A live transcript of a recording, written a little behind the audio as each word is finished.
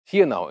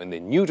Here now in the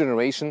new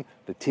generation,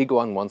 the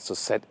Tiguan wants to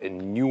set a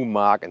new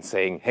mark and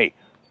saying, hey,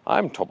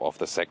 I'm top of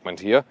the segment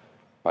here.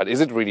 But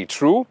is it really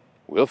true?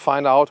 We'll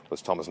find out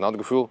with Thomas and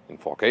Autogefühl in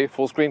 4K,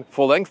 full screen,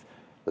 full length.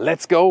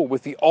 Let's go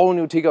with the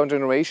all-new Tiguan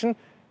generation.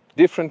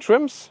 Different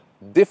trims,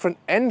 different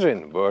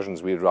engine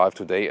versions we drive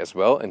today as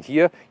well. And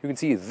here you can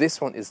see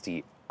this one is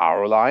the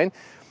R line.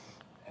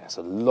 There's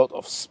a lot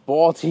of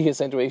sporty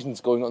accentuations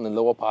going on in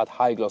the lower part,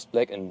 high gloss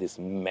black and this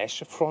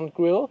mesh front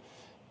grille.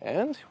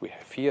 And we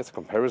have here as a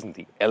comparison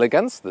the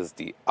Elegance. This is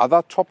the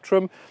other top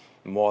trim,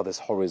 more this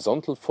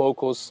horizontal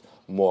focus,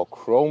 more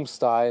chrome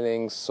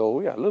styling. So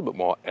yeah, a little bit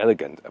more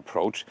elegant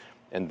approach.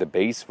 And the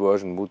base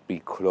version would be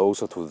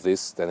closer to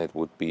this than it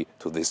would be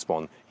to this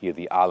one. Here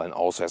the R-Line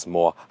also has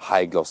more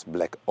high gloss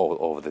black all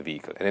over the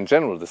vehicle. And in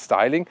general, the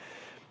styling,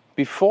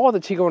 before the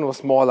Tiguan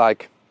was more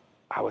like,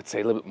 I would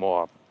say a little bit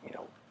more,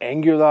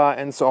 angular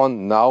and so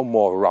on. Now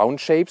more round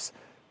shapes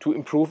to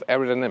improve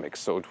aerodynamics.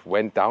 So it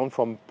went down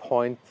from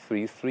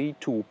 0.33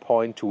 to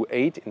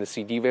 0.28 in the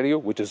CD value,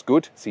 which is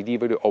good. CD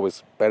value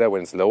always better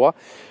when it's lower.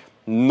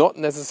 Not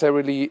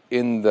necessarily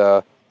in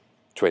the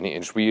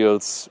 20-inch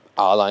wheels,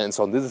 R-Line and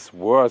so on. This is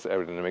worse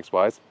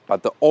aerodynamics-wise,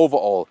 but the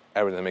overall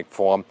aerodynamic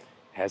form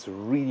has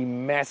really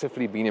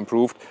massively been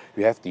improved.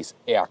 You have these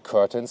air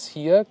curtains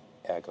here,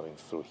 air going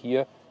through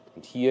here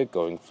and here,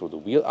 going through the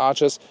wheel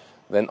arches.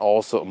 Then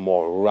also a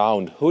more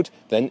round hood.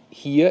 Then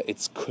here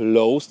it's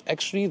closed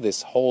actually.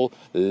 This whole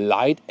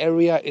light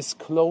area is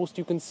closed,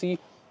 you can see.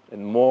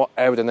 And more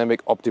aerodynamic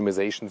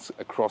optimizations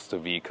across the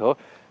vehicle.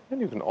 And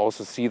you can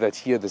also see that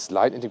here this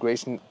light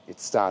integration,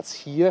 it starts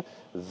here.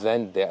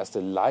 Then there's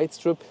the light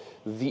strip.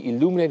 The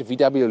illuminated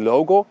VW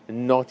logo,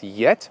 not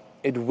yet.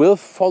 It will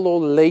follow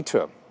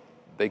later.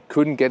 They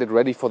couldn't get it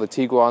ready for the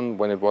Tiguan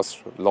when it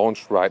was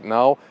launched right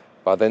now.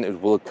 But then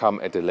it will come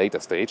at a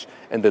later stage.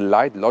 And the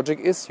light logic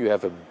is you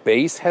have a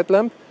base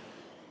headlamp,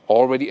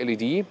 already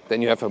LED,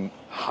 then you have a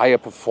higher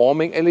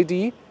performing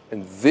LED,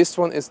 and this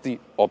one is the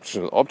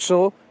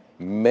optional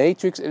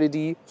matrix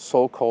LED,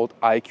 so-called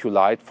IQ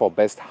light for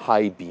best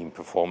high beam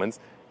performance.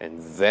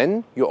 And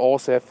then you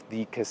also have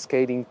the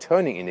cascading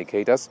turning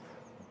indicators,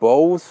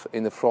 both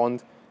in the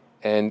front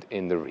and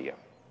in the rear.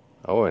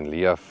 Oh, and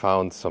Leah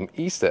found some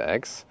Easter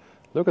eggs.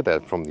 Look at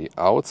that from the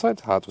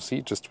outside, hard to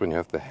see just when you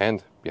have the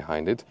hand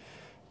behind it.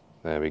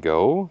 There we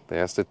go.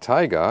 There's the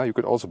tiger. You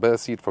could also better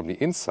see it from the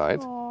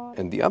inside. Aww.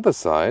 And the other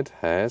side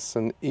has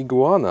an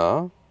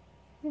iguana.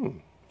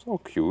 So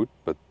cute,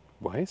 but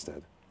why is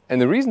that?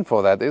 And the reason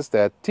for that is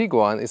that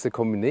Tiguan is a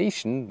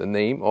combination, the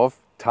name of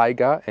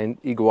tiger and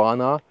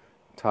iguana.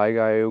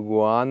 Tiger,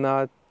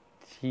 iguana,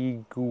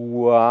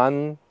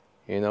 Tiguan.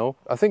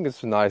 I think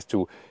it's nice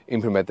to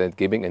implement that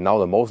gimmick. And now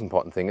the most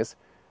important thing is,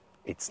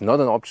 it's not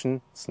an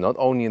option. It's not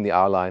only in the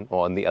R-Line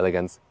or in the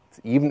Elegance.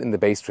 It's even in the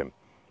base trim.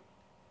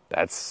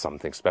 That's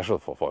something special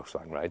for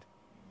Volkswagen, right?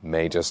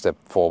 Major step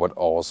forward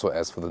also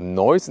as for the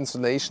noise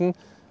insulation.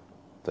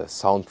 The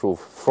soundproof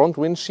front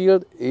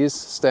windshield is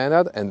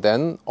standard, and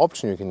then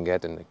option you can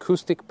get an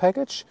acoustic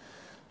package.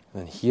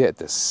 And here at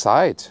the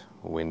side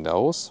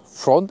windows,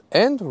 front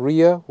and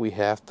rear, we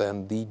have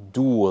then the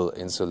dual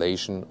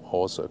insulation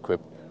also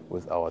equipped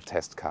with our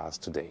test cars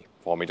today.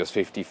 4,54 meters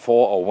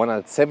or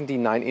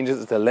 179 inches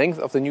is the length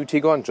of the new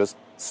Tiguan, just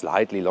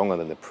slightly longer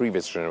than the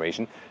previous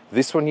generation.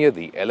 This one here,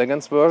 the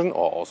Elegance version,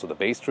 or also the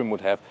base trim,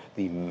 would have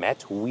the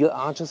matte wheel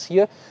arches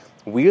here.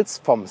 Wheels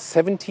from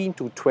 17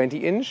 to 20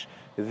 inch.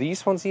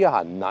 These ones here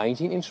are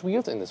 19-inch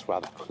wheels in this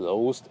rather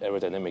closed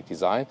aerodynamic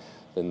design.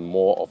 Then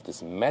more of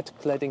this matte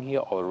cladding here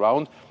all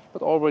around.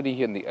 But already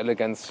here in the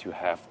Elegance, you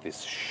have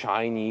this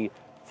shiny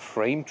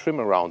frame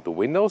trim around the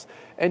windows,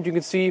 and you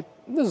can see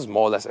this is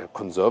more or less a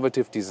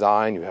conservative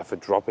design. You have a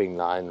dropping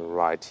line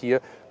right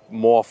here,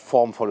 more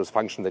form follows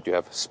function, that you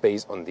have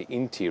space on the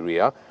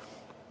interior.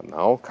 And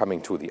now coming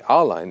to the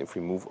R-Line, if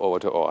we move over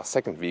to our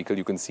second vehicle,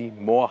 you can see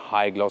more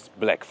high gloss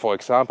black, for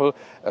example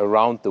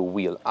around the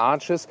wheel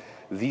arches.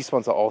 These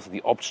ones are also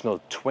the optional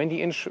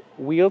 20-inch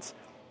wheels.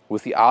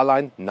 With the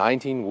R-Line,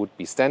 19 would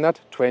be standard,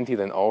 20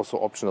 then also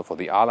optional for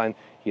the R-Line.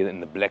 Here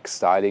in the black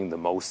styling, the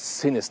most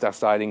sinister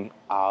styling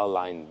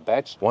R-Line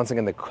badge. Once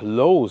again, the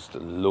closed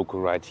look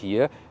right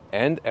here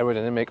and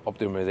aerodynamic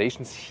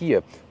optimizations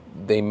here.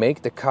 They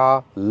make the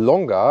car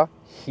longer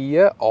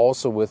here,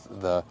 also with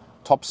the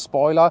top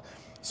spoiler,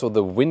 so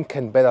the wind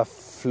can better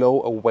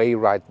flow away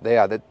right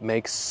there. That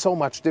makes so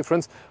much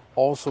difference.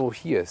 Also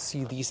here,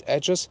 see these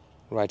edges?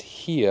 Right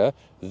here,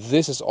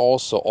 this is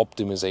also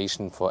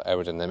optimization for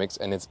aerodynamics,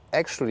 and it's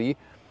actually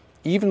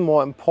even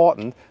more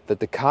important that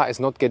the car is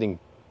not getting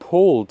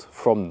pulled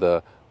from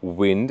the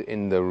wind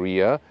in the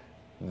rear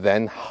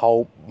than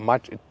how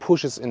much it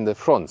pushes in the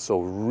front. So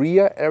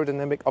rear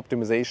aerodynamic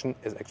optimization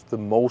is actually the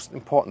most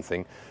important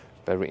thing.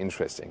 Very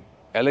interesting.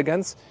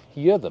 Elegance,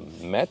 here the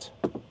matte,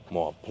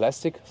 more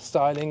plastic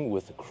styling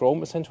with the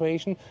chrome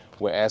accentuation,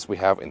 whereas we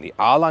have in the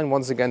R-Line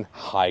once again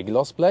high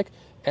gloss black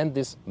and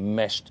this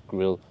meshed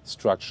grille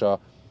structure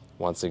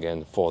once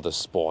again for the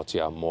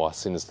sportier, more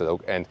sinister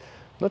look. And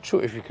not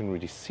sure if you can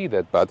really see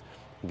that, but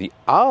the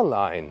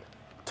R-Line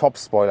top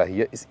spoiler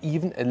here is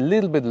even a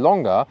little bit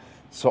longer.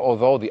 So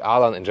although the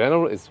R-Line in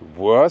general is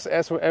worse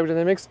as for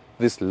aerodynamics,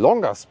 this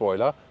longer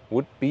spoiler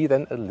would be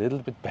then a little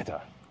bit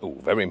better. Oh,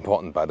 very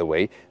important by the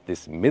way,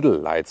 this middle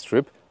light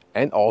strip,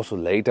 and also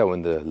later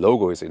when the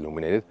logo is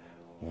illuminated,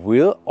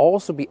 will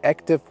also be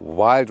active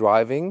while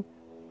driving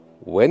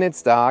when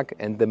it's dark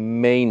and the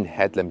main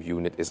headlamp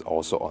unit is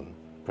also on.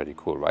 Pretty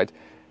cool, right?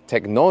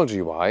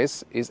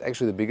 Technology-wise is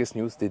actually the biggest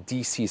news, the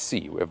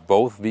DCC. We have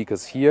both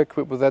vehicles here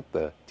equipped with that,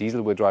 the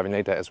diesel we're driving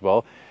later as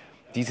well.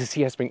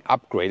 DCC has been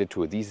upgraded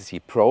to a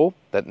DCC Pro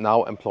that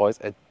now employs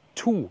a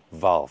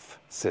 2-valve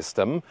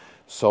system,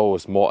 so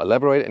it's more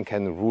elaborate and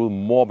can rule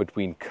more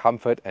between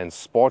comfort and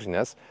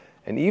sportiness.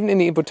 And even in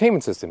the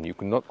infotainment system, you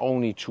can not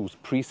only choose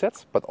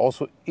presets, but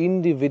also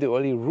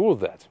individually rule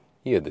that.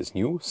 Here, this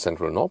new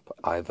central knob,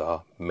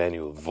 either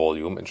manual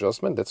volume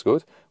adjustment, that's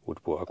good,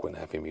 would work when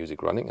having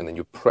music running, and then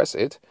you press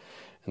it,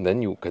 and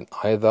then you can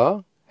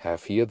either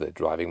have here the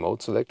driving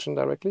mode selection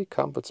directly,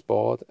 comfort,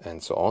 sport,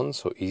 and so on,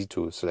 so easy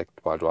to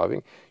select while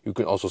driving. You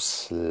can also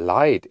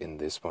slide in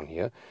this one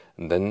here,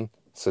 and then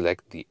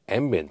select the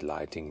ambient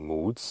lighting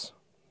moods.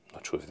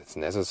 Not sure if it's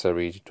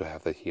necessary to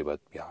have that here, but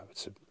yeah,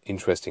 it's an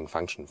interesting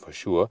function for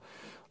sure,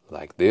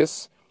 like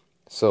this.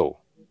 So,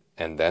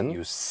 and then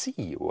you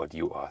see what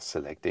you are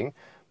selecting,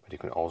 but you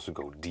can also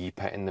go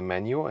deeper in the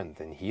menu, and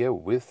then here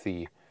with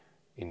the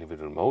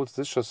individual modes,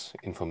 this is just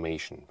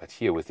information, but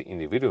here with the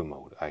individual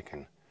mode I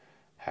can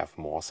have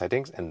more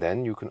settings, and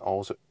then you can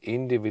also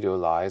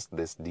individualize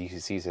this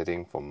DCC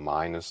setting from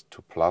minus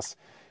to plus.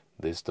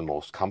 This is the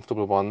most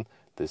comfortable one,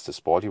 this is the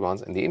sporty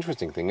ones, and the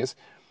interesting thing is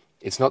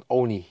it's not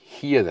only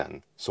here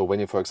then. So when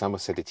you, for example,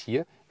 set it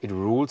here, it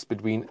rules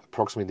between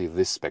approximately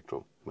this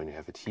spectrum. When you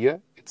have it here,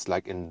 it's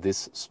like in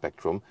this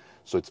spectrum.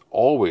 So it's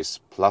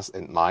always plus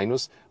and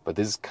minus, but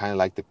this is kind of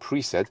like the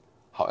preset.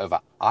 However,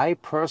 I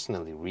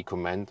personally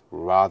recommend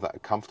rather a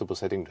comfortable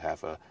setting to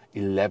have a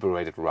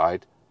elaborated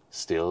ride.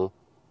 Still,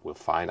 we'll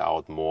find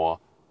out more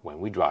when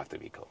we drive the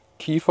vehicle.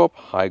 Key fob,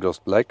 high gloss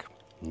black,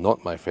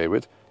 not my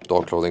favorite.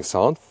 Door closing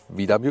sound,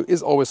 VW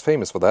is always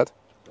famous for that.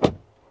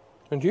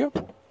 And here,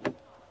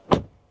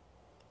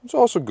 it's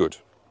also good.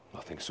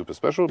 Nothing super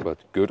special, but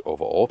good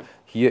overall.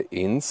 Here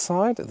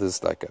inside, this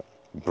is like a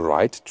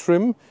bright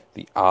trim.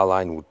 The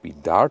R-Line would be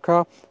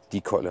darker.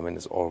 Deco element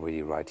is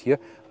already right here.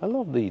 I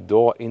love the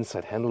door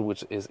inside handle,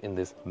 which is in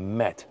this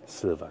matte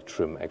silver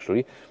trim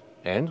actually.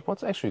 And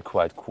what's actually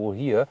quite cool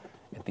here,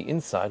 at the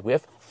inside we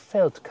have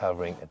felt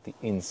covering at the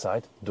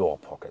inside door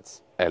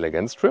pockets.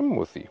 Elegance trim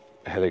with the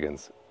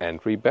Elegance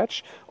entry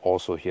badge.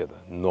 Also here the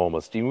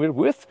normal steering wheel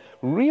with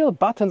real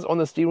buttons on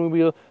the steering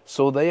wheel.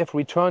 So they have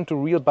returned to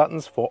real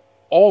buttons for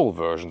all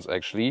versions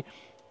actually.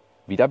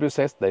 VW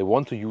says they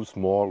want to use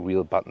more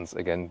real buttons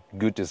again.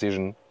 Good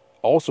decision.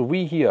 Also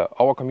we here,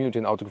 our community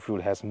in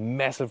Autogefühl has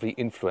massively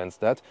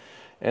influenced that.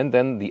 And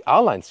then the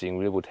R-Line steering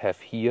wheel would have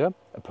here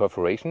a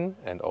perforation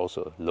and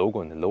also a logo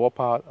in the lower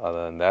part.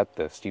 Other than that,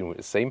 the steering wheel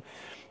is the same.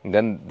 And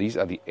then these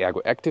are the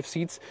ergo active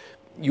seats.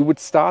 You would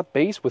start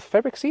base with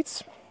fabric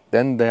seats.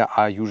 Then there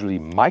are usually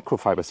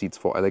microfiber seats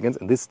for Elegance,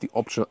 and this is the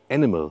optional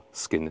animal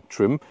skin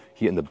trim.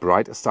 Here in the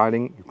bright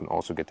styling, you can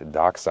also get the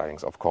dark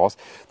stylings, of course.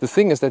 The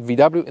thing is that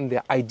VW in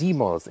their ID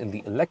models, in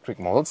the electric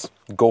models,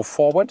 go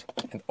forward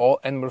and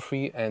all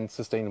animal-free and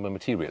sustainable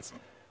materials.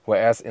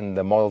 Whereas in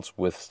the models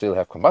with still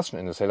have combustion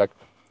engines, they say like,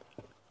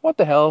 what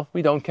the hell,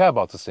 we don't care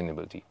about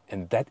sustainability.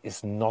 And that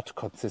is not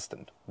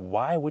consistent.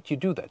 Why would you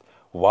do that?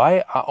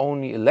 Why are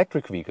only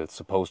electric vehicles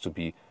supposed to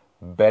be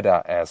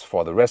better as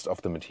for the rest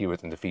of the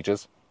materials and the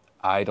features?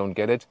 I don't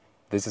get it.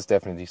 This is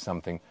definitely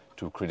something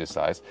to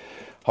criticize.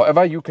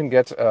 However, you can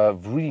get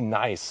really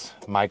nice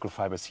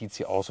microfiber seats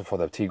here also for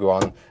the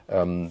Tiguan.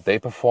 They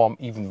perform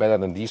even better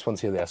than these ones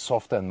here. They are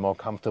softer and more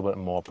comfortable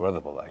and more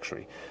breathable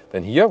actually.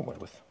 Then here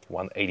with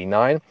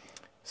 189,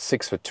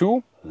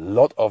 6'2",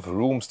 lot of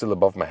room still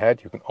above my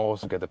head. You can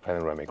also get a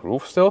panoramic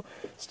roof still.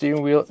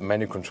 Steering wheel,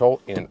 menu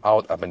control, in and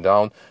out, up and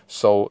down.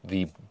 So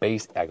the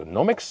base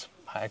ergonomics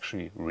are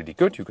actually really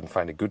good. You can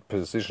find a good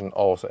position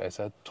also as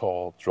a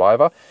tall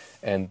driver.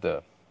 And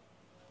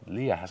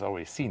Leah has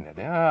already seen it.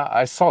 Yeah,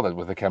 I saw that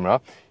with the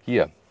camera.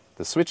 Here,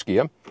 the switch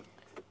gear,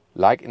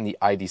 like in the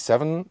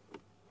ID.7,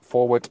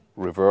 forward,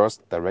 reverse,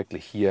 directly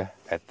here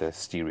at the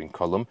steering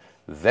column.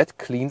 That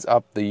cleans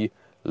up the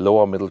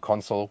lower middle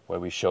console where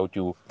we showed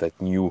you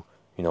that new,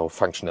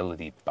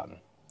 functionality button.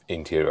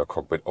 Interior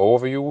cockpit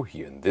overview.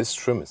 Here in this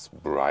trim is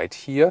bright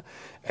here,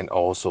 and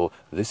also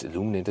this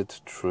illuminated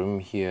trim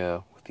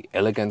here with the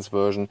Elegance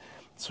version.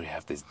 So you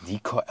have this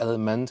deco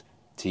element.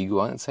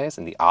 Tiguan it says,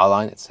 in the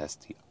R-Line it says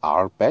the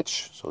R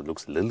badge, so it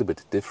looks a little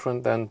bit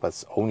different then, but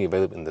it's only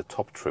available in the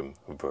top trim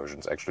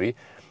versions actually.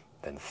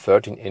 Then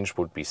 13-inch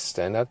would be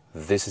standard.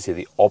 This is here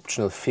the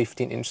optional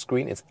 15-inch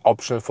screen. It's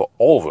optional for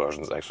all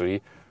versions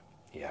actually.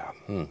 Yeah,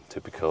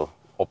 typical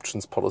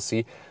options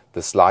policy.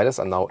 The sliders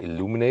are now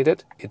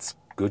illuminated. It's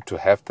good to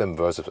have them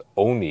versus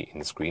only in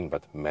the screen,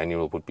 but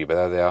manual would be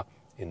better there.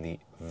 In the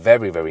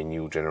very, very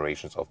new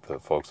generations of the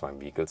Volkswagen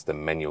vehicles, the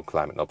manual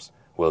climate knobs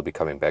will be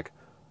coming back.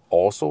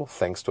 Also,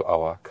 thanks to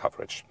our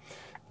coverage.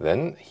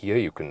 Then here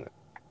you can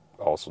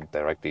also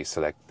directly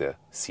select the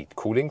seat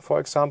cooling, for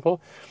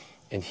example.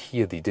 And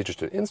here the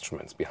digital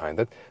instruments behind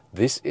it.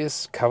 This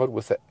is covered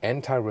with an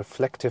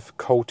anti-reflective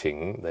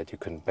coating that you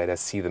can better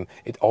see them.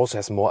 It also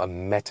has more a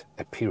matte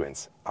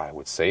appearance, I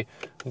would say.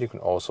 And you can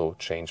also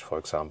change, for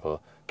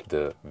example,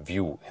 the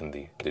view in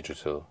the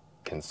digital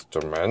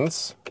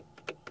instruments.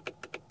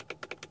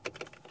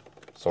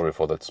 Sorry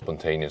for that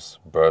spontaneous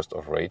burst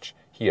of rage.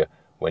 Here,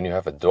 when you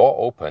have a door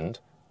opened,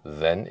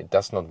 then it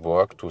does not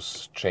work to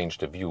change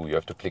the view. You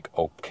have to click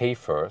OK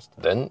first.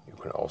 Then you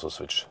can also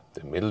switch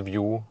the middle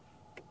view.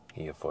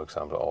 Here, for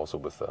example, also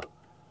with a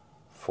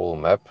full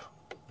map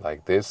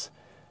like this.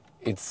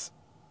 It's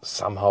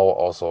somehow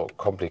also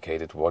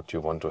complicated what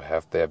you want to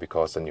have there,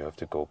 because then you have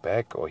to go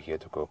back or here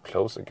to go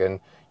close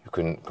again. You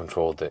can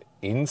control the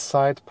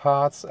inside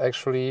parts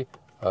actually.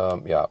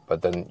 Yeah,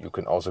 but then you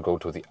can also go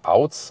to the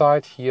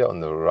outside here on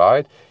the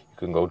right. You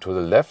can go to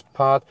the left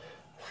part.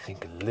 I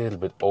think a little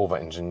bit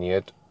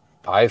over-engineered.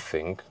 I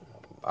think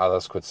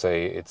others could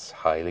say it's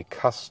highly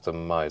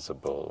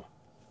customizable.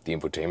 The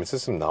infotainment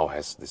system now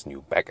has this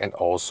new back and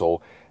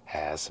also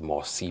has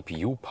more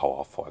CPU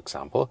power, for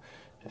example.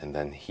 And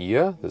then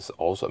here, this is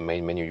also a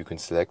main menu. You can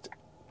select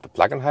the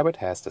plug-in hybrid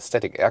has the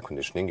static air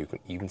conditioning. You can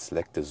even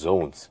select the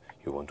zones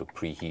you want to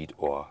preheat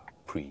or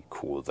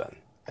pre-cool then.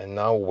 And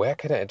now where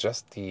can I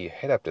adjust the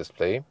head-up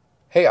display?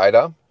 Hey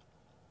Ida,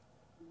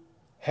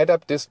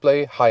 head-up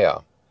display higher.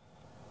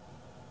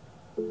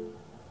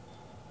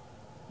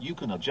 You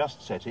can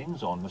adjust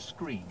settings on the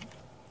screen.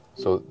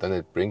 So then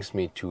it brings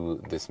me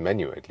to this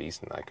menu at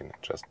least, and I can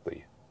adjust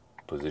the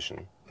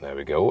position. There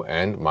we go.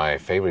 And my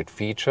favorite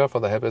feature for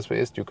the head-up display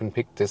is you can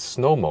pick this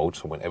snow mode.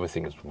 So when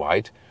everything is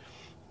white,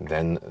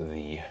 then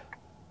the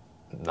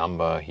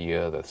number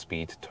here, the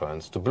speed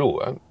turns to blue.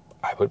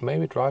 I would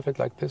maybe drive it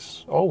like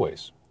this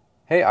always.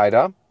 Hey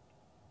Ida.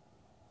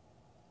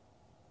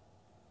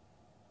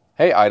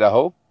 Hey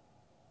Idaho.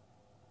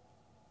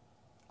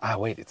 Ah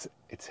wait,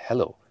 it's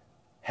hello.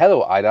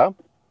 Hello Ida.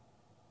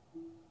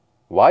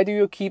 Why do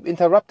you keep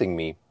interrupting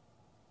me?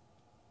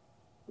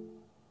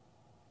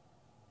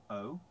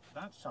 Oh,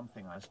 that's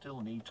something I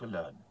still need to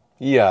learn.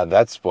 Yeah,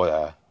 that's what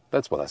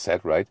I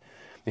said, right?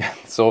 Yeah.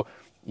 So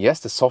yes,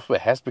 the software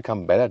has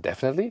become better,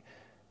 definitely,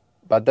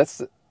 but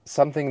that's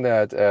something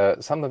that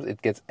sometimes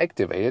it gets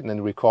activated and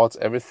then records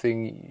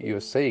everything you're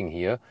saying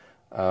here.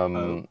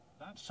 Oh,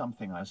 that's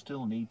something I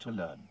still need to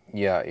learn.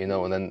 Yeah, you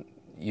know, and then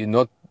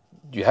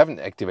you haven't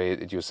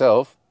activated it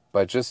yourself,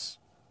 but just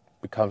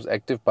becomes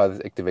active by this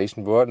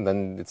activation word, and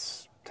then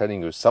it's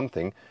telling you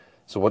something.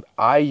 So what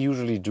I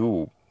usually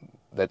do,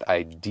 that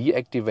I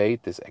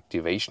deactivate these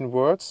activation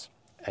words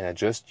and I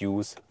just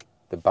use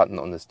the button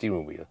on the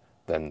steering wheel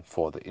then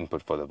for the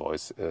input for the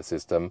voice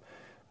system.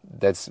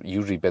 That's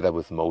usually better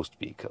with most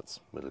vehicles.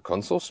 Middle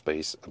console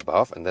space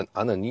above, and then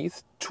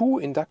underneath 2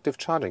 inductive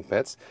charging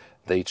pads.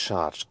 They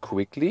charge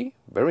quickly,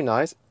 very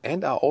nice,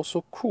 and are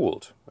also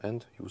cooled,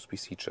 and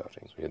USB-C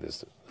charging. So here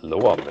this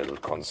lower middle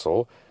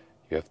console.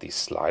 You have these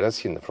sliders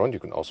here in the front. You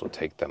can also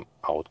take them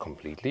out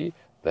completely.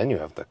 Then you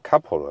have the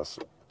cup holders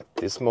at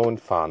this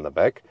moment far in the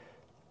back.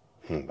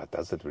 But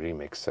does it really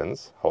make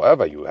sense?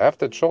 However, you have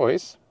the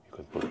choice. You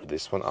can put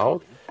this one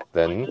out.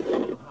 Then, I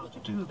don't know how to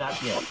do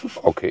that yet.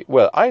 Okay,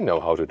 well, I know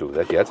how to do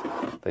that yet.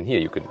 Then here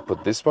you can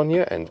put this one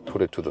here and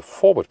put it to the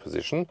forward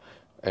position.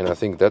 And I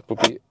think that would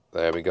be,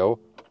 there we go,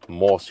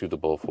 more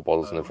suitable for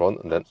bottles in the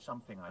front. And then, That's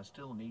something I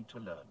still need to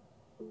learn.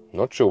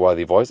 not sure why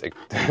the voice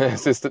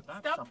assistant.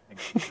 Stop.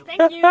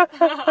 Thank you.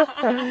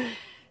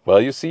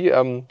 Well, you see,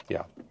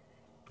 yeah,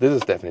 this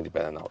is definitely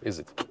better now, is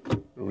it?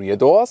 Rear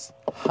doors,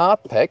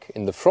 hard pack.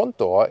 In the front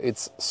door,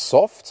 it's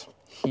soft.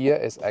 Here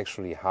is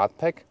actually hard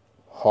pack.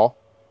 Huh?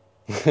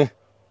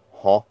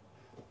 Huh?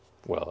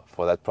 Well,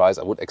 for that price,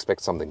 I would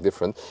expect something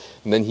different.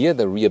 And then here,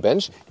 the rear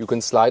bench, you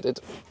can slide it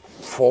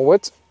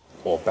forward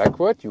or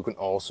backward. You can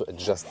also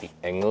adjust the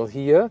angle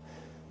here,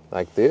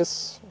 like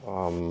this.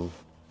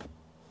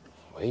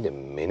 Wait a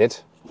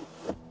minute.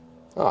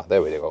 Ah,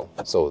 there we go.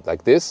 So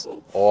like this,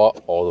 or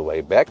all the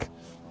way back.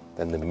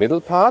 Then the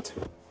middle part,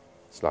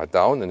 slide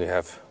down, and you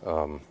have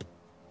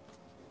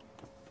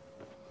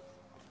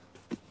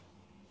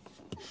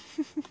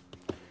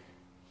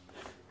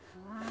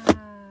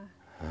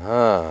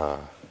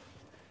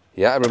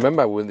yeah, I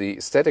remember with the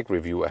static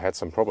review I had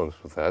some problems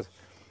with that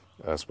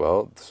as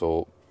well.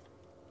 So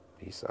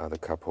these are the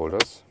cup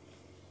holders.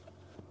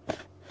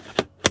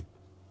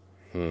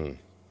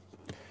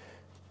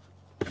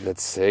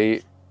 Let's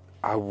say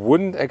I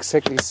wouldn't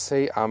exactly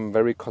say I'm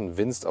very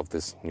convinced of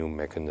this new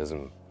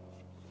mechanism.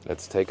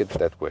 Let's take it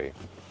that way.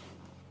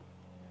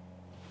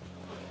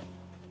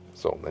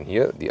 So then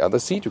here, the other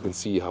seat, you can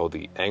see how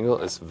the angle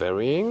is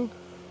varying.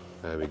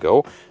 There we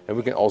go. And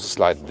we can also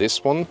slide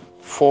this one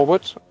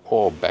forward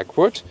or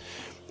backward.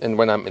 And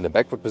when I'm in the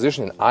backward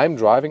position and I'm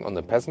driving on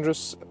the passenger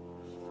seat,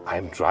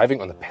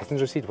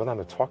 what am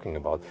I talking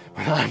about?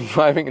 When I'm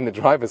driving in the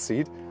driver's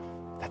seat,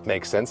 that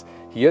makes sense.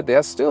 Here,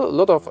 there's still a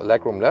lot of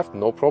legroom left,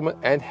 no problem.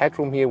 And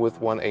headroom here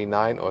with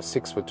 1A9 or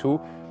 6 for 2.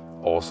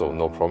 also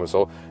no problem.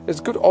 So it's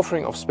a good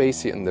offering of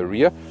space here in the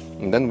rear.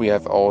 And then we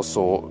have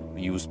also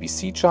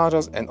USB-C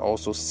chargers and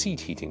also seat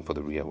heating for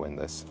the rear when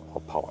that's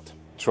all powered.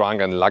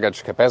 Trunk and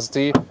luggage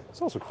capacity.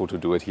 It's also cool to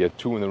do it here,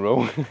 2 in a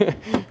row,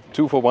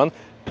 2 for 1.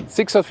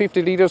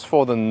 650 liters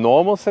for the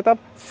normal setup,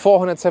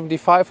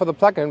 475 for the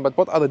plug-in. But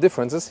what are the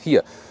differences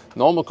here?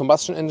 Normal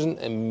combustion engine,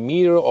 1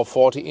 meter or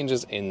 40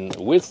 inches in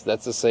width.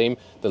 That's the same.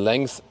 The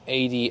length,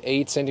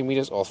 88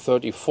 centimeters or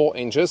 34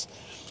 inches.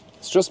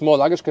 It's just more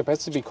luggage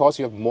capacity because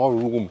you have more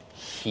room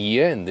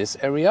here in this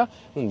area.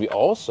 And we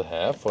also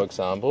have, for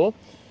example,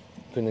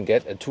 you can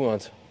get a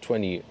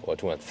 220 or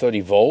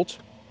 230 volt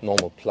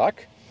normal plug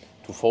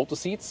to fold the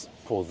seats.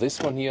 Pull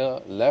this one here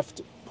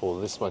left, pull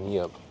this one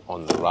here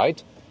on the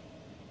right.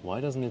 Why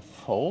doesn't it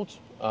fold?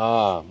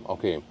 Ah,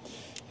 okay.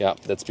 Yeah,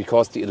 that's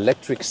because the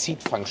electric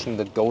seat function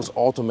that goes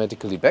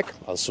automatically back.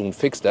 I'll soon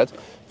fix that.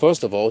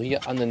 First of all, here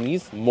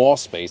underneath, more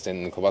space than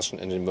in the combustion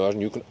engine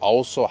version. You can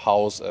also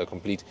house a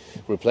complete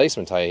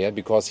replacement tire here,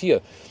 because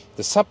here,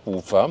 the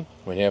subwoofer,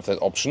 when you have that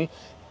option,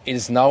 it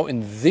is now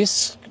in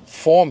this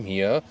form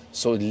here,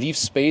 so it leaves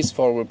space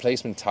for a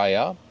replacement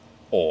tire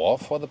or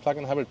for the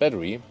plug-in hybrid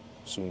battery.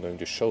 Soon going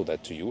to show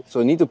that to you. So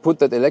you need to put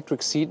that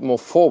electric seat more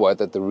forward,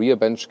 that the rear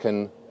bench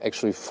can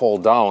actually fall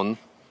down.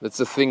 That's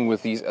the thing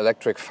with these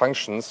electric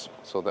functions.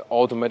 So they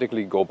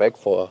automatically go back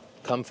for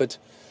comfort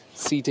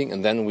seating,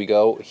 and then we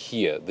go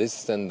here. This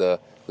is then the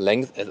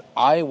length as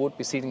I would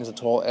be seating as a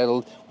tall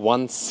adult,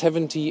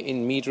 170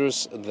 in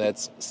meters,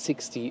 that's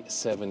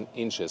 67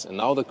 inches. And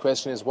now the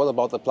question is, what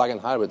about the plug-in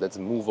hybrid? Let's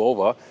move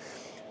over.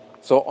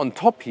 So on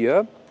top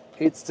here,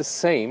 it's the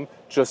same,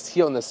 just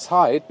here on the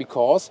side,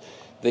 because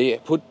they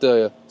put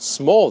the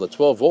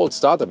 12 volt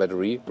starter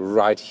battery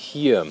right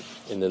here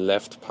in the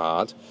left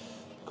part,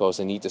 because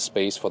they need the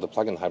space for the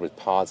plug-in hybrid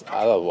parts in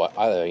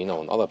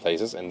other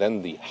places. And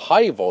then the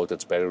high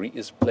voltage battery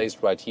is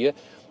placed right here.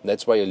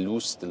 That's why you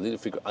lose the little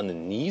figure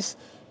underneath,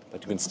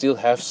 but you can still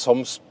have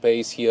some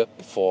space here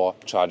for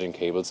charging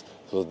cables.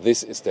 So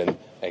this is then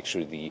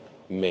actually the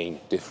main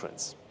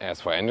difference.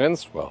 As for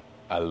engines, well,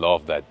 I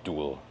love that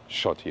dual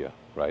shot here,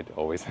 right?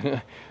 Always.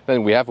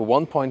 Then we have a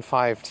 1.5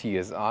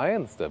 TSI,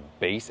 and it's the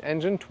base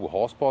engine, 2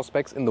 horsepower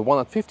specs. In the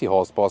 150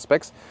 horsepower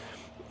specs,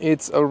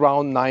 it's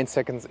around 9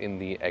 seconds in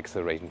the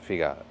acceleration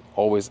figure.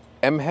 Always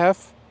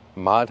MHEV,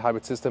 mild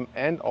hybrid system,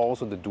 and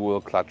also the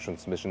dual clutch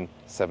transmission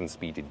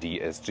 7-speed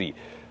DSG.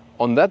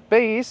 On that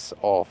base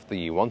of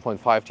the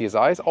 1.5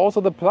 TSI is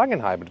also the plug-in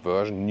hybrid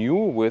version, new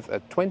with a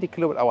 20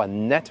 kWh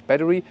net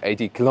battery,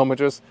 80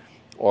 kilometers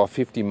or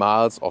 50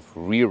 miles of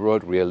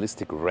real-world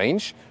realistic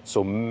range.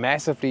 So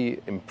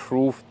massively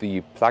improved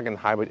the plug-in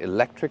hybrid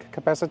electric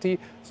capacity.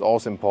 It's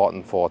also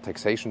important for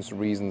taxation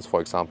reasons, for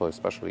example,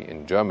 especially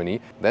in Germany.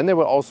 Then there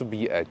will also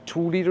be a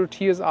 2-liter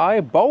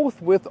TSI,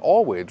 both with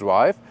all-wheel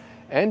drive,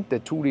 and the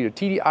 2-liter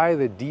TDI,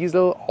 the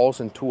diesel,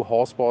 also in 2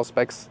 horsepower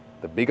specs.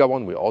 The bigger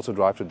one we also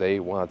drive today,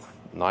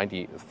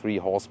 193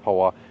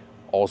 horsepower,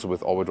 also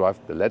with all-wheel drive.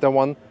 The latter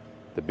one,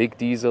 the big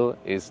diesel,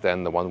 is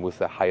then the one with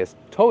the highest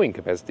towing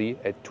capacity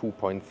at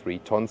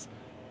 2.3 tons.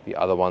 The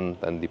other one,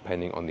 then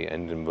depending on the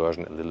engine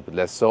version, a little bit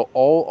less. So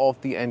all of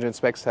the engine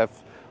specs have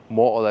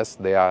more or less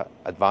their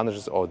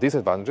advantages or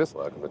disadvantages.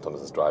 Welcome to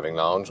Thomas's Driving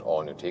Lounge,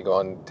 all new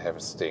Tiguan,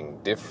 testing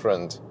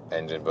different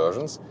engine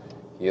versions.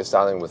 Here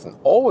starting with an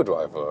all-wheel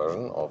drive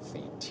version of the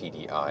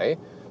TDI.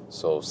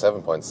 So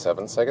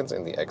 7.7 seconds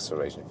in the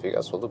acceleration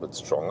figure, so a little bit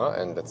stronger,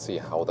 and let's see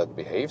how that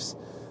behaves.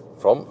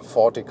 From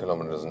 40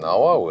 kilometers an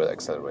hour, we'll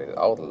accelerate it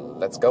out.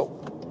 Let's go.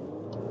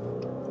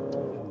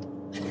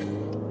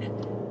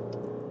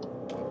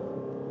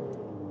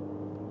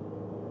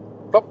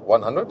 Plop,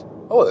 100.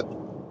 Oh, that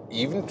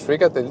even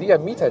triggered the Leah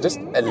meter, just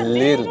a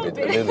little bit.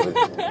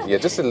 Yeah,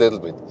 just a little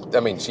bit. I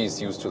mean, she's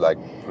used to like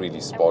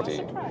really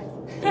sporty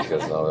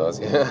vehicles nowadays.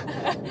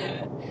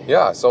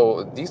 Yeah,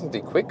 so decently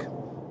quick.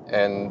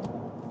 And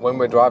when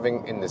we're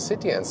driving in the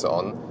city and so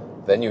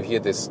on, then you hear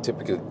this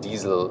typical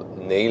diesel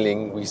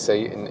nailing, we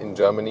say in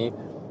Germany.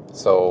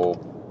 So,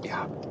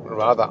 yeah,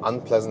 rather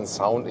unpleasant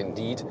sound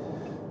indeed.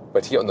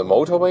 But here on the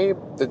motorway,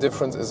 the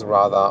difference is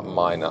rather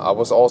minor. I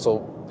was also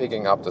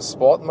picking up the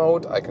sport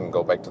mode. I can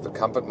go back to the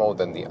comfort mode,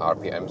 then the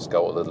RPMs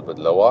go a little bit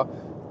lower.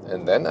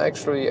 And then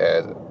actually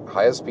at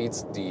higher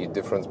speeds, the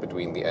difference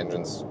between the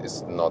engines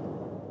is not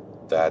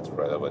that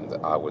relevant,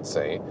 I would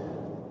say.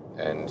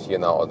 And here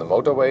now on the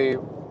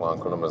motorway, 1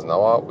 kilometers an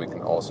hour, we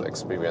can also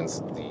experience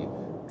the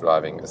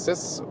driving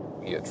assists.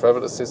 Here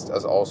travel assist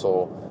is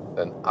also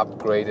then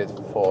upgraded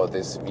for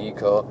this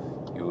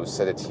vehicle. You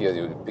set it here,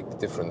 you pick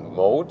different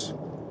mode,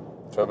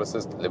 travel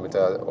assist,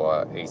 limiter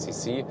or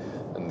ACC,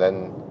 and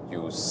then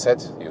you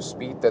set your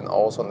speed then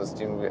also on the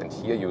steering wheel, and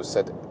here you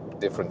set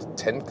different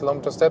 10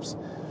 kilometer steps,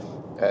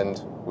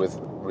 and with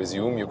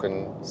resume you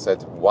can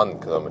set 1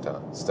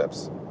 kilometer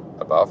steps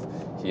above.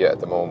 Here at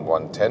the moment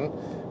 110,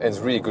 and it's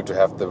really good to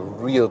have the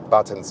real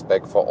buttons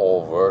back for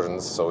all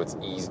versions, so it's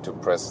easy to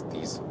press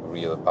these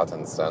real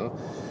buttons then.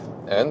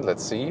 And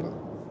let's see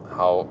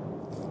how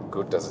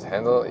good does it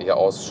handle? Here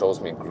also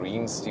shows me a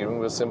green steering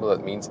wheel symbol.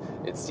 That means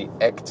it's the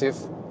active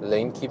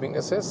lane keeping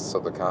assist. So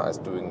the car is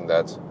doing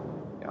that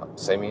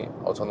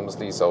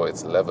semi-autonomously. So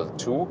it's level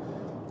 2.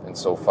 And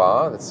so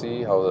far, let's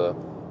see how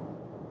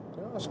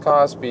this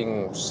car is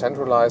being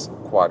centralized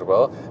quite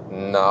well.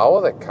 Now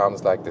there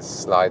comes like this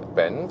slight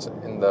bend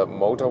in the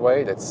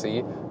motorway. Let's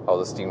see how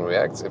the steering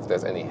reacts, if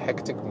there's any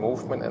hectic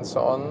movement and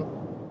so on.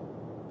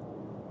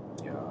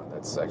 Yeah,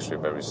 that's actually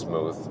very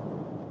smooth.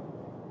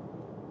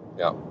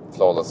 Yeah,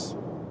 flawless.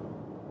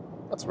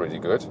 That's really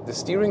good. The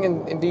steering,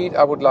 indeed,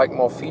 I would like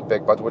more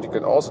feedback, but what you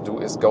can also do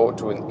is go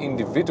to an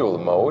individual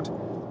mode.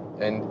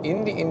 And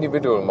in the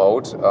individual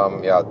mode,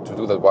 to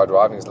do that while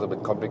driving is a little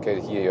bit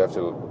complicated. Here you have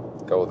to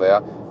go there,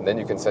 and then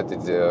you can set the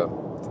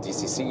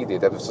DCC, the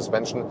adaptive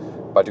suspension,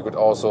 but you could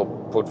also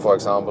put, for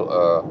example,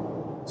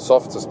 a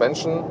soft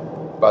suspension,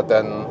 but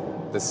then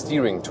the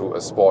steering to a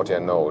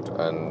sportier node.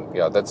 And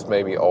yeah, that's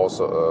maybe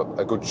also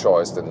a good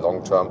choice in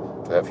long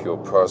term to have your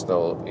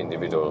personal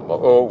individual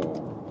mode.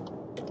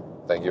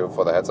 Oh, thank you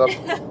for the heads up.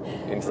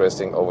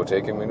 Interesting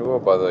overtaking maneuver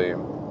by the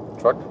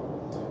truck.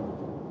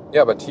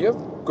 Yeah, but here,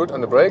 good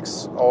on the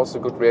brakes, also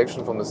good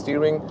reaction from the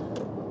steering.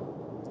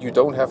 You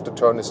don't have to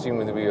turn the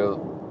steering wheel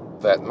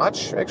that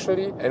much,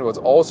 actually. And what's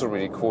also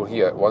really cool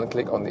here, one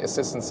click on the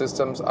assistance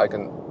systems, I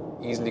can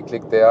easily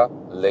click there,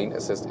 lane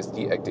assist is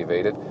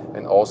deactivated,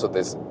 and also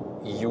this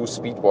EU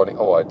speed warning,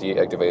 I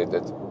deactivated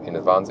it in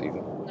advance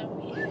even.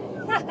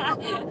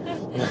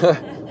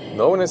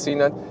 No one has seen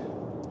that.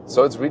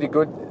 So it's really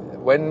good.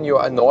 When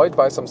you're annoyed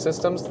by some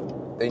systems,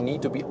 they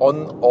need to be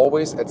on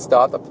always at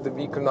start of the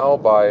vehicle now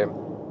by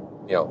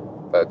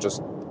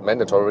just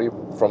mandatory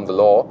from the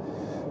law.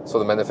 So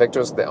the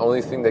manufacturers, the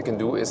only thing they can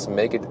do is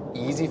make it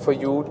easy for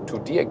you to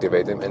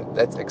deactivate them, and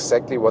that's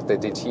exactly what they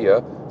did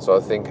here. So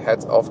I think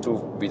hats off to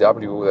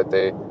VW that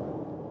they...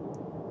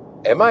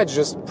 Am I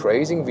just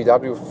praising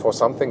VW for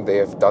something they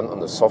have done on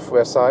the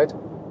software side?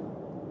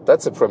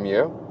 That's a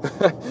premiere.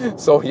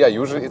 So yeah,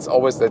 usually it's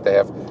always that they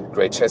have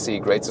great chassis,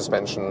 great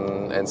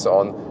suspension and so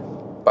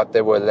on, but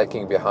they were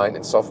lacking behind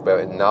in software,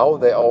 and now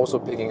they're also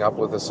picking up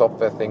with the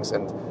software things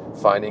and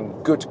finding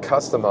good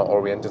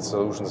customer-oriented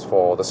solutions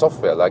for the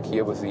software, like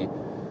here with the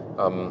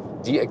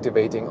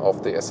deactivating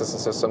of the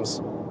assistance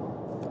systems.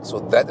 So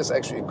that is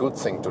actually a good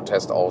thing to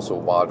test also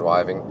while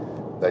driving,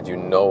 that you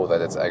know that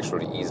it's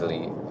actually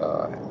easily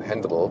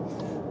handleable.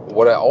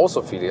 What I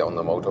also feel here on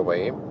the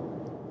motorway,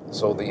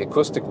 so the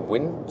acoustic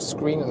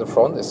windscreen in the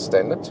front is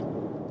standard.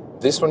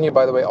 This one here,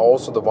 by the way,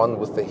 also the one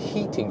with the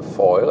heating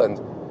foil, and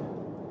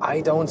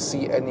I don't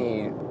see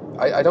any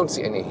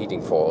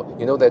heating foil.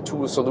 You know, there are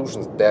two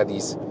solutions. There are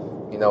these,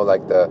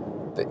 like the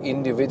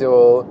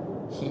individual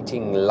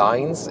heating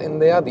lines in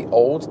there, the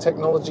old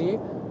technology.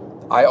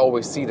 I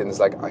always see it and it's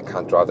like, I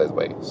can't drive that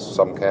way.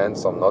 Some can,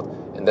 some not.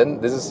 And then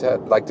this is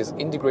like this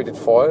integrated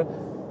foil,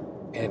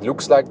 and it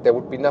looks like there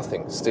would be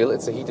nothing. Still,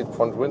 it's a heated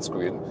front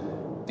windscreen.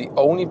 The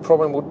only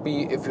problem would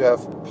be if you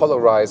have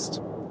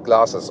polarized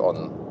glasses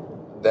on,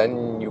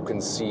 then you can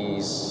see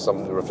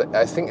some reflect.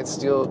 I think it's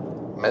still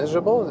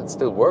manageable, it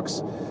still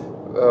works,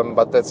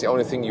 but that's the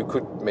only thing. You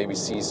could maybe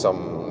see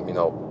some, I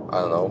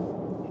don't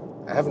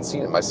know. I haven't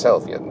seen it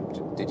myself yet.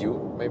 Did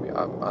you? Maybe?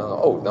 I don't know.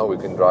 Oh, now we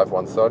can drive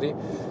 130.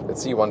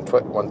 Let's see,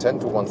 110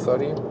 to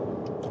 130.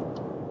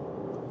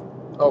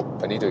 Oh,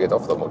 I need to get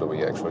off the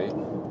motorway actually.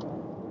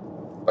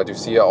 But you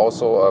see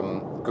also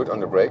good on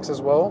the brakes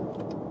as well.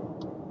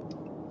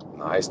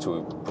 Nice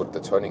to put the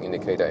turning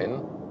indicator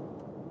in.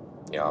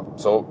 Yeah,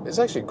 so it's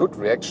actually good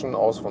reaction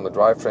also from the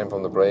drivetrain,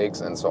 from the brakes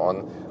and so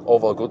on.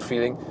 Overall good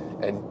feeling.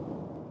 And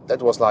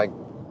that was like,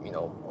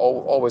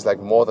 always like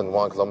more than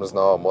 1 kilometers an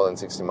hour, more than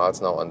 60 miles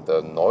an hour. And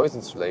the noise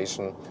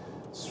insulation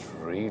is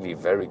really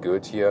very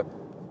good here.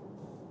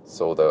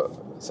 So the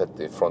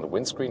front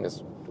windscreen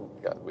is,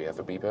 we have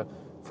a beep here.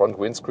 Front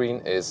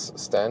windscreen is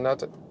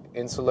standard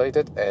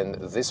insulated, and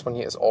this one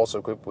here is also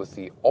equipped with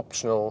the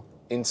optional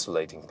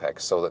insulating pack.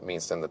 So that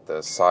means then that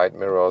the side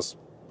mirrors,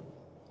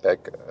 the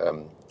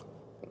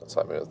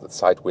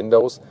side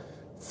windows,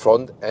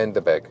 front and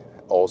the back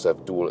also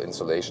have dual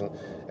insulation,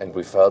 and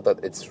we felt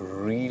that it's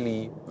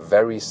really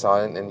very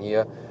silent in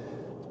here.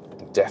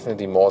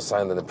 Definitely more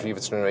silent than the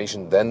previous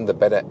generation. Then the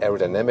better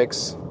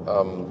aerodynamics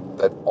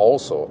that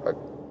also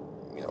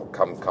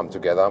come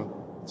together.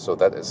 So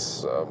that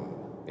is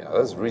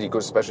that's really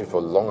good, especially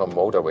for longer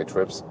motorway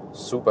trips.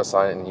 Super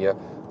silent in here.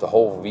 The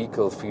whole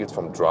vehicle feels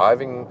from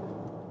driving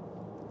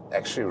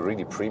actually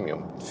really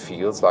premium. It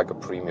feels like a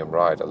premium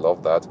ride. I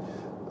love that.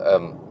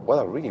 What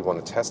I really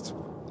want to test,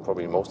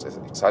 probably the most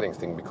exciting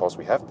thing, because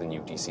we have the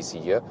new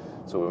DCC here.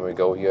 So when we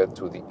go here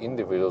to the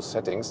individual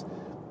settings,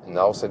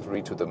 now set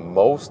really to the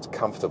most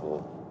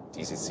comfortable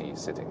DCC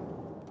sitting.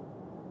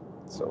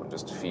 So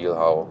just feel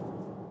how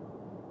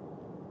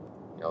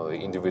the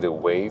individual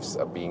waves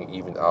are being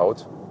evened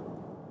out.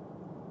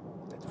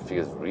 It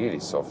feels really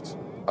soft.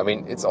 I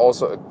mean, it's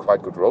also a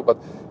quite good road, but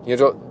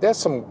there's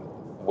some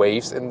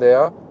waves in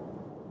there,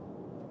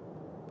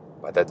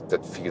 but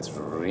that feels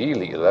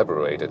really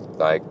elaborated,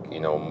 like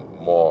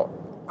more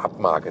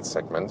upmarket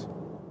segment.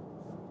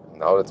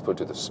 Now let's put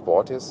to the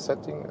sportiest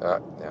setting. Yeah,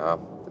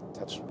 the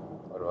touch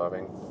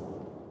driving.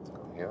 Let's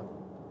go here.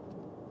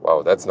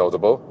 Wow, that's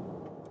notable.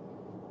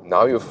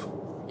 Now you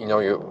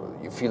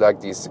feel like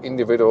these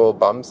individual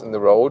bumps in the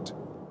road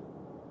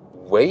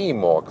way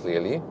more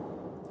clearly.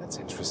 That's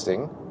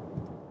interesting.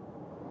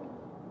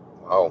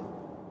 Wow.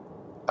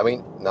 I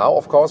mean, now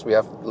of course we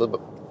have a little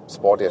bit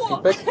sportier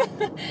feedback.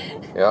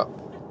 Yeah.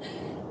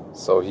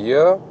 So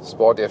here,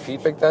 sportier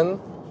feedback then.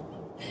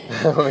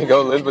 When we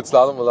go a little bit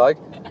slalom alike.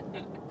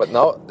 But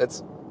now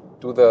let's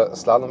do the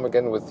slalom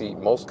again with the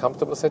most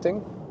comfortable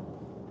setting.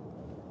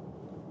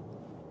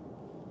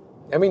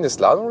 I mean, the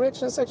slalom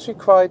reaction is actually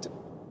quite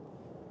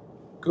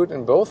good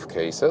in both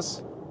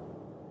cases.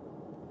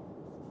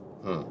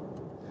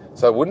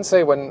 So I wouldn't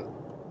say when...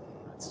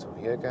 Let's do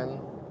here again.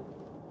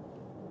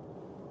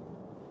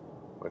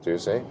 What do you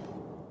say?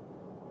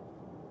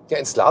 Yeah,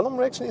 in slalom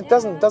reaction, it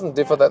doesn't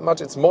differ that much.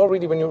 It's more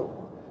really when you're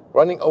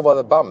running over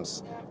the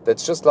bumps.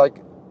 That's just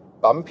like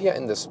bumpier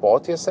in the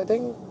sportier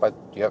setting, but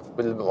you have a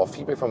little bit more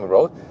feedback from the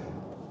road.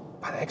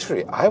 But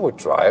actually, I would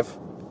drive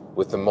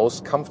with the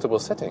most comfortable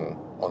setting,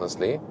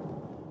 honestly,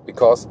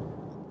 because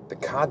the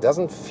car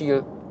doesn't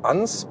feel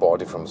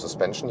unsporty from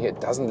suspension here.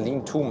 It doesn't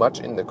lean too much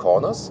in the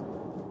corners.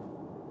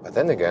 But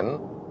then again,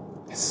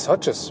 it's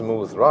such a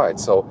smooth ride.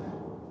 So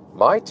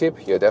my tip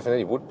here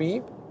definitely would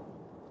be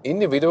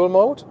individual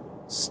mode,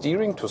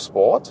 steering to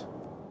sport,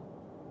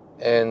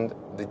 and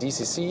the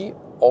DCC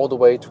all the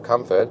way to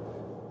comfort.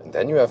 And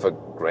then you have a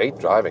great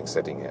driving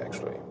setting here,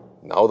 actually.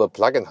 Now the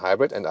plug-in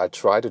hybrid, and I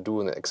try to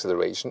do an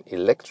acceleration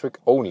electric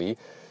only.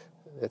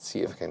 Let's see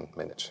if I can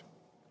manage.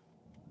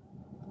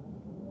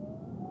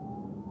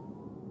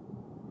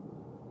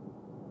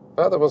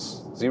 Well, that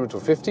was 0 to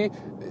 50.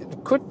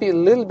 It could be a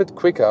little bit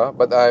quicker,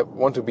 but I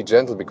want to be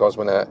gentle because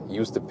when I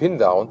use the pin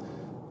down,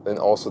 then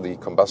also the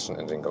combustion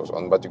engine goes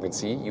on. But you can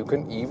see you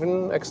can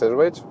even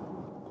accelerate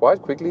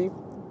quite quickly,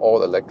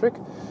 all electric.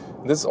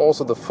 This is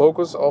also the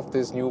focus of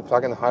this new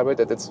plug-in hybrid,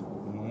 that it's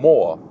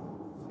more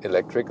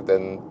electric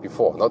than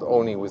before. Not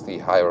only with the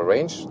higher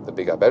range, the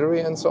bigger battery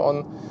and so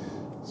on.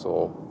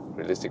 So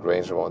realistic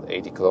range around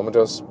 80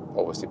 kilometers,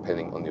 always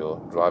depending on your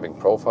driving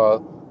profile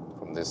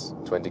from this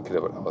 20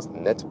 kilowatt hours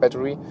net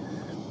battery.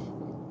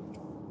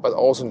 But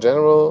also in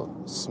general,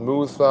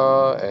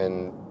 smoother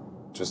and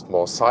just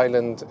more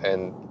silent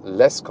and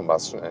less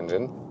combustion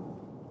engine.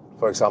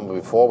 For example,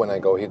 before when I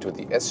go here to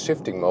the S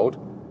shifting mode,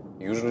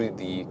 usually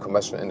the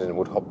combustion engine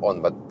would hop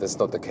on, but that's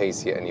not the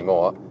case here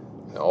anymore.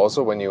 And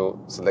also when you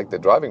select the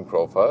driving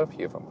profile,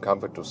 here from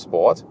comfort to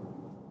sport,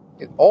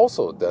 it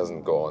also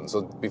doesn't go on.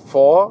 So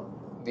before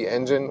the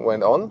engine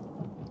went on,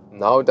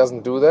 now it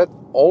doesn't do that,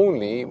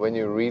 only when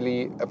you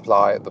really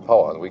apply the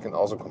power. And we can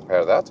also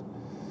compare that.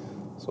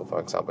 So for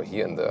example,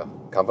 here in the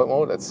comfort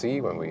mode, let's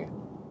see when we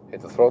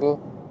hit the throttle,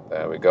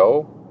 there we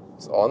go,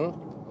 it's on.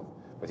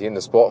 But here in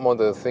the sport mode,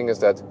 the thing is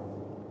that,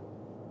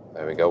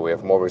 there we go, we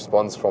have more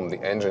response from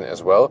the engine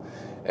as well.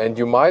 And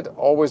you might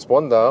always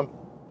wonder,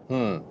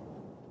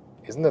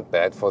 isn't it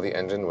bad for the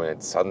engine when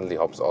it suddenly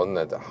hops on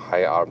at a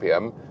high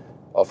RPM?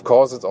 Of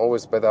course, it's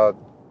always better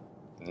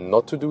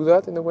not to do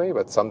that in a way,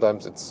 but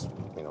sometimes it's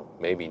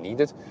maybe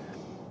needed.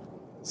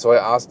 So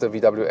I asked the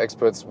VW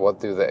experts what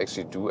do they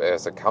actually do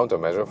as a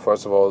countermeasure.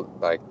 First of all,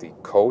 like the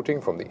coating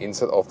from the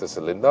inside of the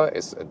cylinder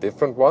is a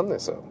different one.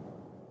 It's a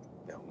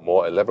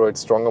more elaborate,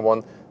 stronger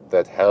one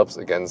that helps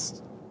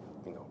against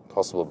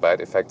possible bad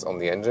effects on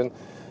the engine.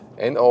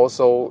 And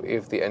also,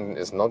 if the engine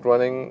is not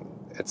running,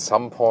 at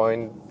some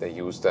point they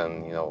use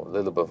then a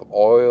little bit of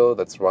oil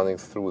that's running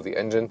through the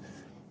engine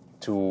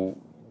to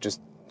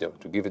just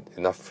to give it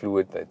enough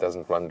fluid that it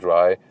doesn't run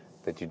dry,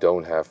 that you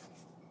don't have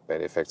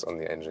bad effects on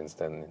the engines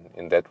then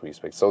in that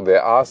respect. So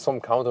there are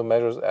some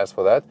countermeasures as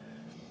for that,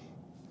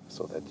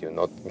 so that you're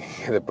not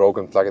get a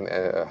broken plug-in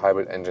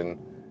hybrid engine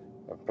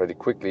pretty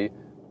quickly.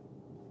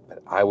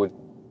 But I would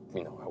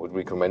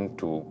recommend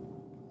to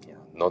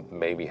not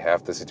maybe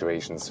have the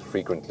situations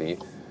frequently,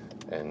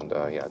 and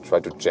try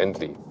to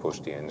gently push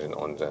the engine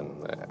on then.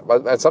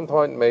 But at some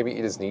point maybe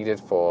it is needed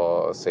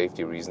for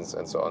safety reasons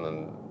and so on,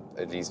 and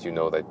at least you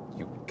know that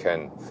you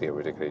can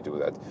theoretically do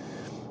that.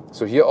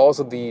 So here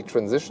also the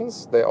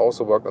transitions, they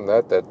also work on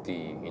that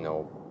the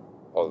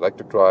all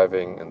electric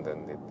driving and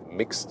then the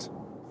mixed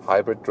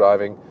hybrid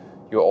driving,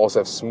 you also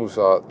have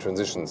smoother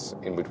transitions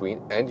in between,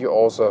 and you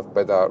also have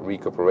better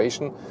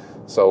recuperation.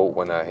 So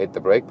when I hit the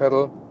brake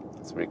pedal,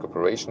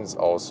 recuperation is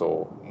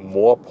also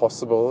more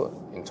possible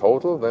in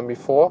total than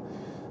before,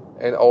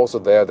 and also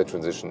there the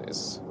transition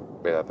is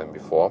better than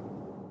before.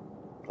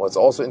 What's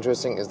also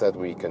interesting is that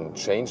we can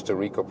change the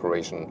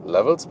recuperation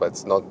levels,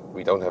 but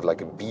we don't have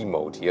like a B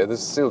mode here. This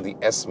is still the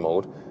S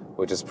mode,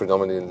 which is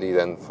predominantly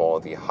then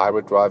for the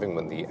hybrid driving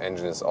when the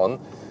engine is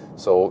on.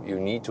 So you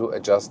need to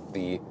adjust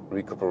the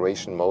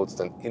recuperation modes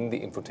then in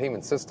the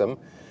infotainment system.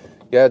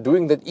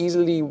 Doing that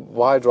easily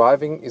while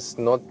driving is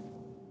not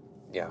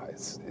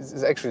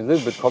it's actually a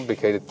little bit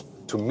complicated,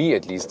 to me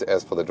at least,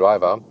 as for the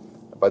driver.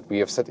 But we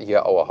have set here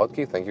our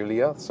hotkey. Thank you,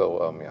 Leah.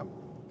 So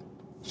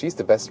she's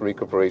the best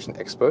recuperation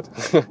expert.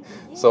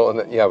 So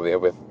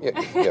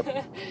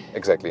yeah,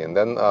 exactly. And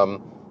then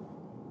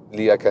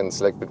Leah can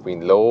select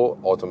between low,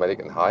 automatic,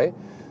 and high.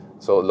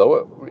 So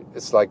low,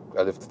 it's like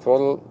I lift the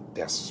throttle.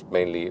 There's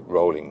mainly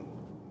rolling,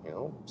 you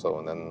know. So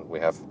and then we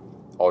have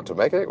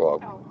automatic or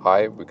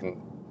high. We can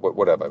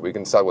whatever. We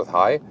can start with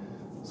high.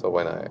 So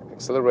when I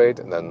accelerate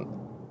and then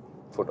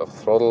foot of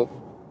throttle,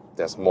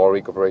 there's more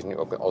recuperation.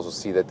 You can also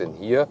see that in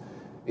here.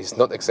 It's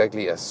not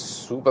exactly a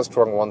super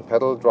strong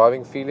one-pedal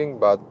driving feeling,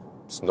 but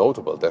it's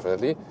notable,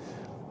 definitely.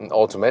 An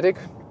automatic,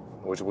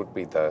 which would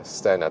be the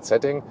standard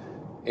setting,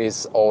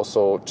 is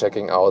also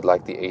checking out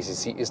like the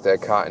ACC, is there a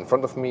car in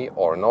front of me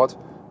or not,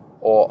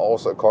 or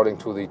also according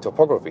to the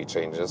topography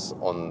changes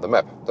on the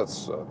map.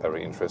 That's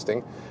very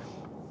interesting.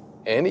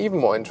 And even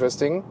more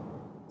interesting,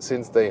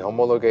 since they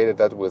homologated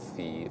that with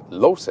the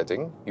low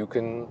setting, you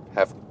can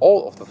have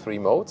all of the 3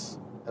 modes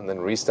and then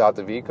restart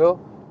the vehicle,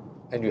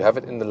 and you have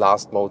it in the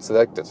last mode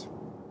selected.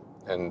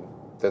 And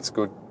that's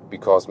good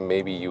because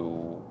maybe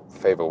you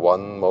favor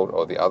one mode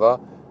or the other,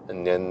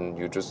 and then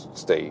you just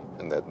stay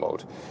in that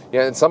mode.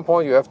 Yeah, at some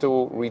point you have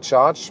to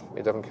recharge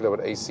 11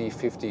 kilowatt AC,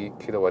 50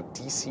 kilowatt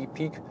DC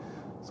peak.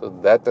 So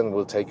that then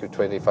will take you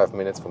 25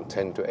 minutes from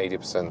 10 to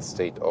 80%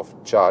 state of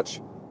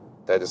charge.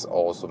 That is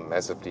also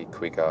massively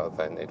quicker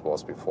than it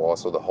was before.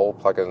 So the whole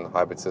plug-in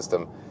hybrid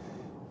system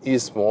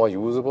is more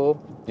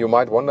usable. You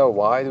might wonder,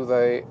 why do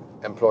they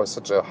employ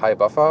such a high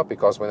buffer?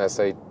 Because when I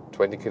say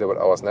 20 kilowatt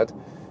hours net,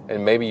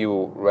 and maybe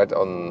you read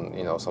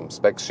on some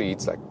spec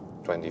sheets like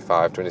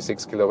 25,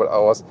 26 kilowatt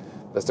hours,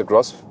 that's the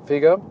gross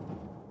figure,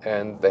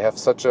 and they have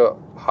such a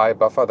high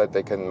buffer that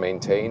they can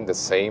maintain the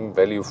same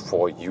value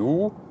for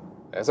you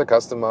as a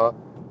customer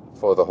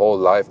for the whole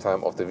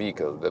lifetime of the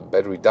vehicle. The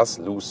battery does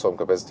lose some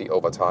capacity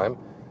over time,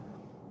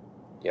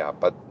 yeah,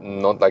 but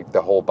not like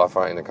the whole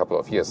buffer in a couple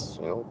of years.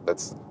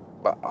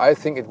 But I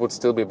think it would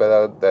still be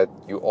better that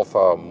you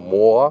offer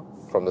more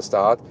from the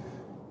start.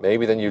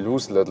 Maybe then you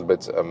lose a little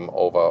bit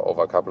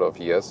over a couple of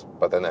years,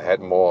 but then I had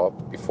more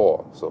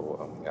before.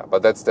 So yeah,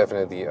 but that's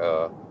definitely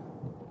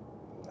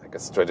like a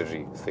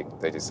strategy thing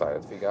they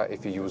decided.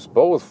 If you use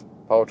both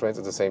powertrains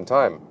at the same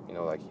time,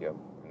 like here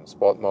in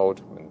sport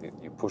mode, when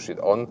you push it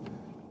on,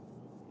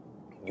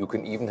 you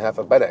can even have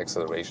a better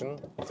acceleration.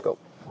 Let's go.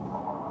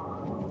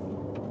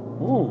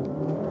 Ooh.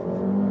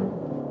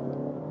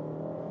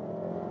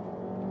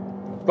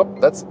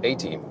 Plop, that's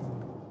 80.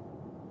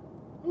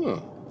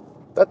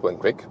 That went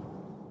quick.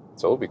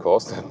 So,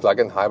 because the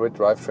plug-in hybrid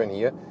drivetrain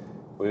here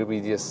will be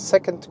the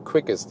second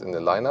quickest in the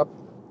lineup,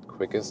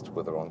 quickest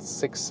with around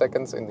 6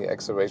 seconds in the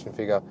acceleration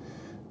figure,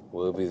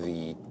 will be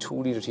the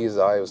 2-liter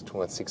TSI with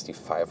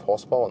 265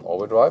 horsepower on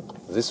all-wheel drive.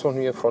 This one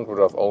here, front-wheel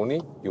drive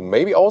only. You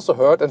maybe also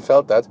heard and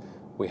felt that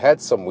we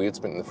had some wheel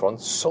spin in the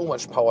front, so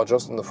much power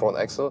just in the front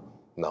axle.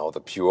 Now the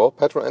pure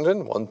petrol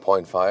engine,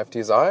 1.5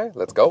 TSI.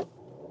 Let's go.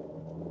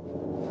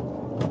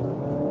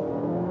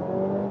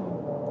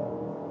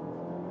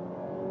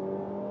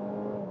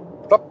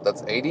 Plop,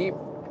 that's 80.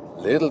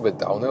 Little bit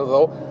downhill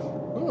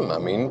though. I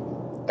mean,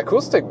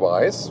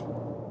 acoustic-wise,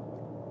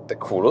 the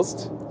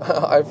coolest,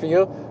 I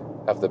feel.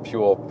 Have the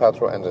pure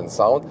petrol engine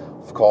sound.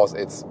 Of course,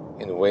 it's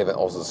in a way then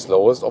also the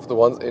slowest of the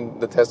ones in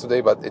the test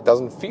today, but it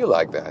doesn't feel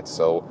like that.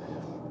 So,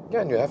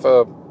 yeah, and you have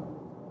a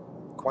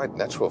quite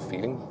natural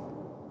feeling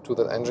to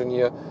that engine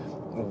here.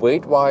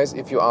 Weight-wise,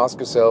 if you ask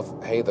yourself,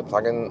 hey, the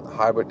plug-in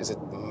hybrid, is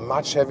it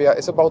much heavier?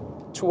 It's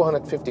about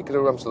 250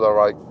 kilograms, so there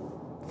are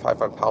like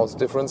 500 pounds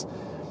difference.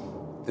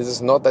 This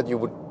is not that you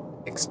would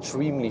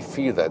extremely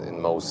feel that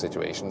in most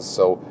situations.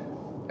 So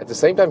at the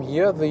same time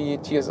here, the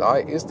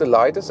TSI is the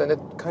lightest, and it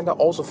kind of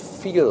also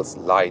feels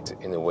light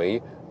in a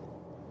way,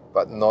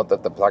 but not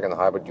that the plug-in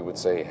hybrid you would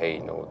say, hey,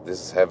 no, this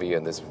is heavy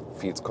and this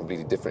feels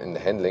completely different in the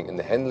handling. In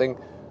the handling,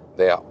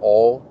 they are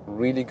all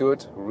really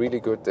good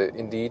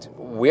indeed.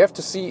 We have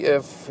to see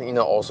if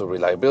also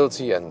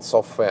reliability and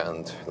software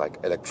and like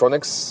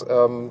electronics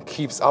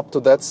keeps up to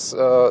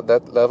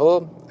that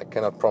level. I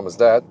cannot promise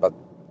that, but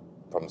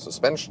from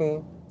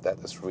suspension, that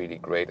is really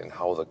great, and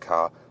how the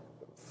car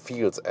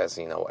feels as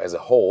a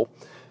whole.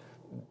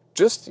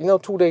 Just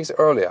 2 days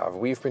earlier,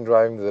 we've been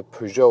driving the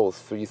Peugeot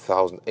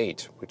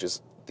 3008, which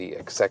is the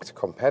exact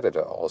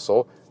competitor.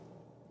 Also,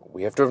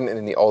 we have driven it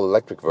in the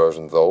all-electric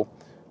version though,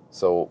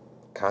 so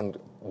can't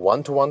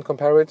one-to-one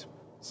compare it.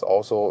 It's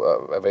also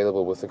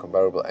available with the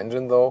comparable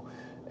engine though,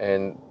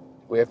 and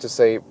we have to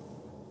say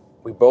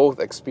we both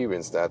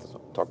experienced that.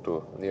 Talked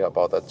to Leah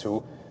about that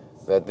too.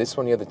 That this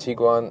one here, the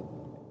Tiguan,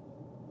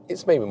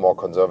 is maybe more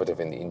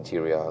conservative in the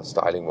interior,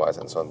 styling-wise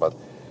and so on, but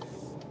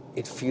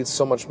it feels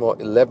so much more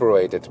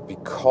elaborated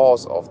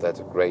because of that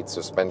great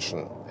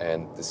suspension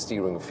and the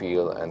steering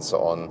feel and so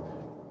on.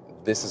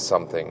 This is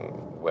something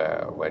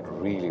where it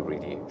really,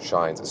 really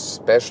shines,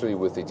 especially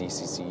with the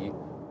DCC,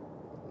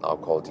 now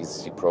called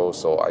DCC Pro,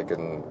 so I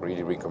can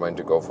really recommend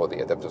to go for the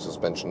adaptive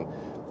suspension.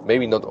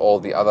 Maybe not all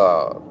the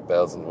other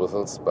bells and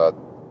whistles, but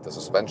the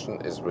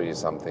suspension is really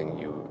something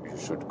you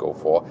should go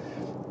for.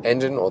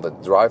 Engine or the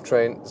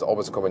drivetrain is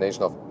always a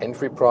combination of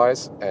entry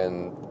price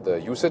and the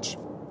usage.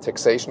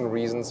 Taxation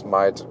reasons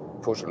might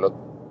push a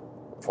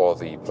for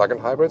the plug-in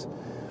hybrid,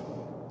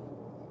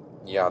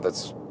 yeah,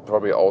 that's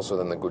probably also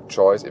then a good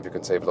choice if you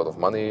can save a lot of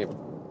money,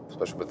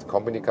 especially with the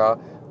company car.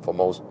 For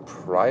most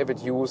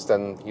private use,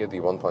 then here the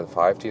 1.5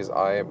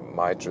 TSI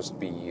might just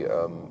be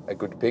a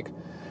good pick.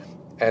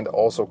 And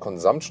also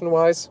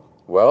consumption-wise,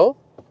 well,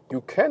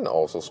 you can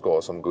also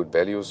score some good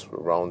values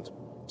around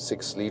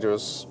 6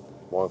 liters,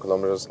 1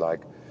 kilometers,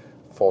 like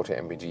 40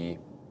 mpg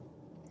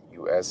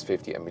US,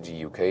 50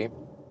 mpg UK,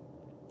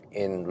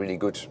 in really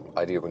good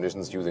ideal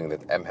conditions using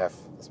that MHEV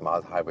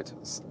smart hybrid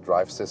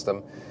drive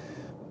system.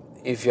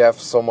 If you have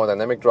some more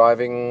dynamic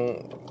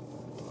driving,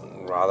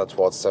 rather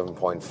towards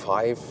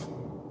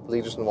 7.5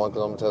 liters in 1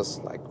 kilometers,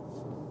 like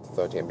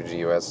 30 mpg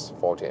US,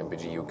 40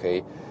 mpg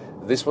UK.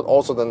 This would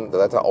also then, the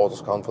latter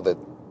also count for the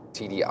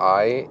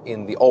TDI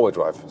in the all-wheel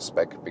drive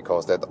spec,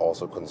 because that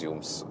also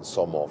consumes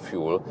some more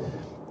fuel.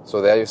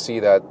 So there you see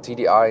that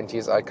TDI and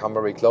TSI come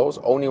very close.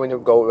 Only when you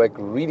go like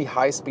really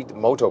high-speed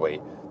motorway,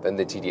 then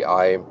the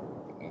TDI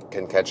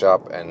can catch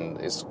up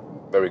and is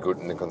very good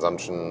in the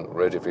consumption,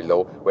 relatively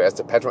low, whereas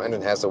the petrol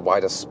engine has a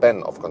wider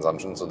span of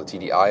consumption, so the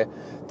TDI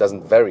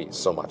doesn't vary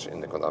so much in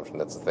the consumption.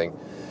 That's the thing.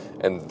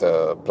 And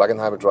the plug-in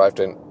hybrid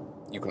drivetrain,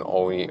 you can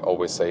only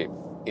always say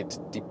it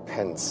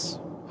depends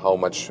how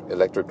much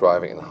electric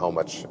driving and how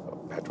much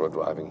petrol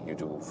driving you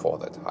do for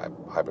that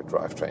hybrid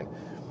drivetrain.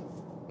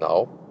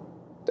 Now,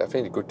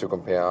 definitely good to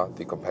compare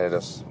the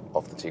competitors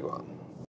of the Tiguan.